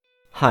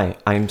Hi,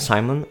 I'm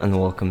Simon and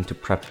welcome to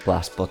Prep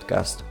Plus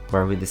podcast,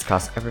 where we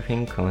discuss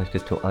everything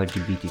connected to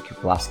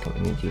LGBTQ+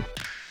 community.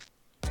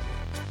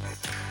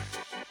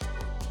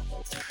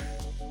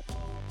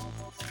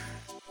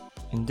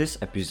 In this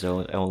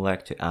episode, I would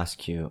like to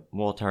ask you,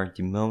 what are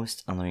the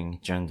most annoying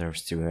gender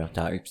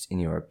stereotypes in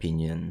your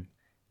opinion?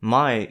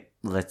 My,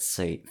 let's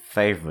say,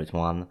 favorite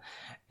one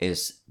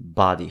is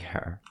body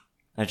hair.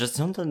 I just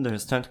don't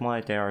understand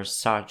why there are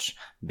such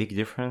big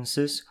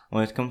differences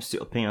when it comes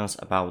to opinions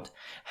about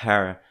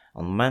hair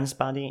on men's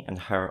body and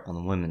hair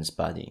on women's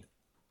body.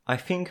 I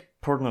think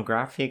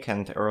pornographic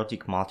and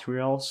erotic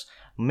materials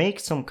make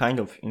some kind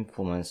of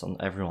influence on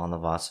every one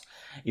of us,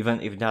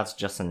 even if that's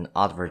just an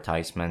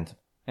advertisement.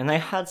 And I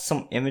had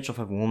some image of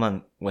a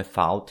woman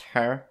without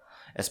hair,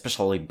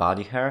 especially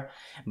body hair,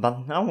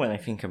 but now when I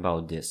think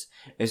about this,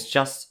 it's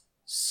just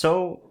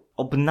so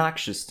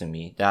obnoxious to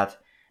me that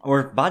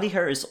our body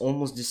hair is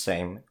almost the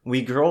same.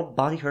 We grow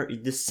body hair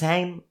in the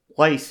same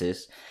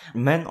places.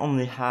 Men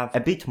only have a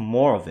bit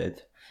more of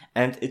it.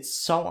 And it's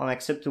so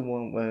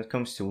unacceptable when it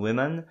comes to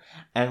women.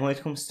 And when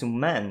it comes to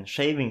men,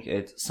 shaving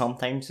it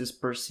sometimes is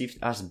perceived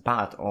as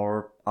bad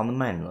or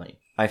unmanly.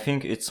 I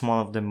think it's one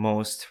of the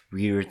most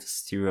weird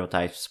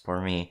stereotypes for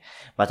me,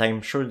 but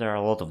I'm sure there are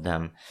a lot of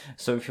them.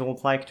 So if you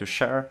would like to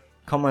share,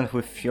 comment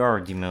with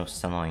your the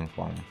most annoying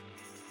one.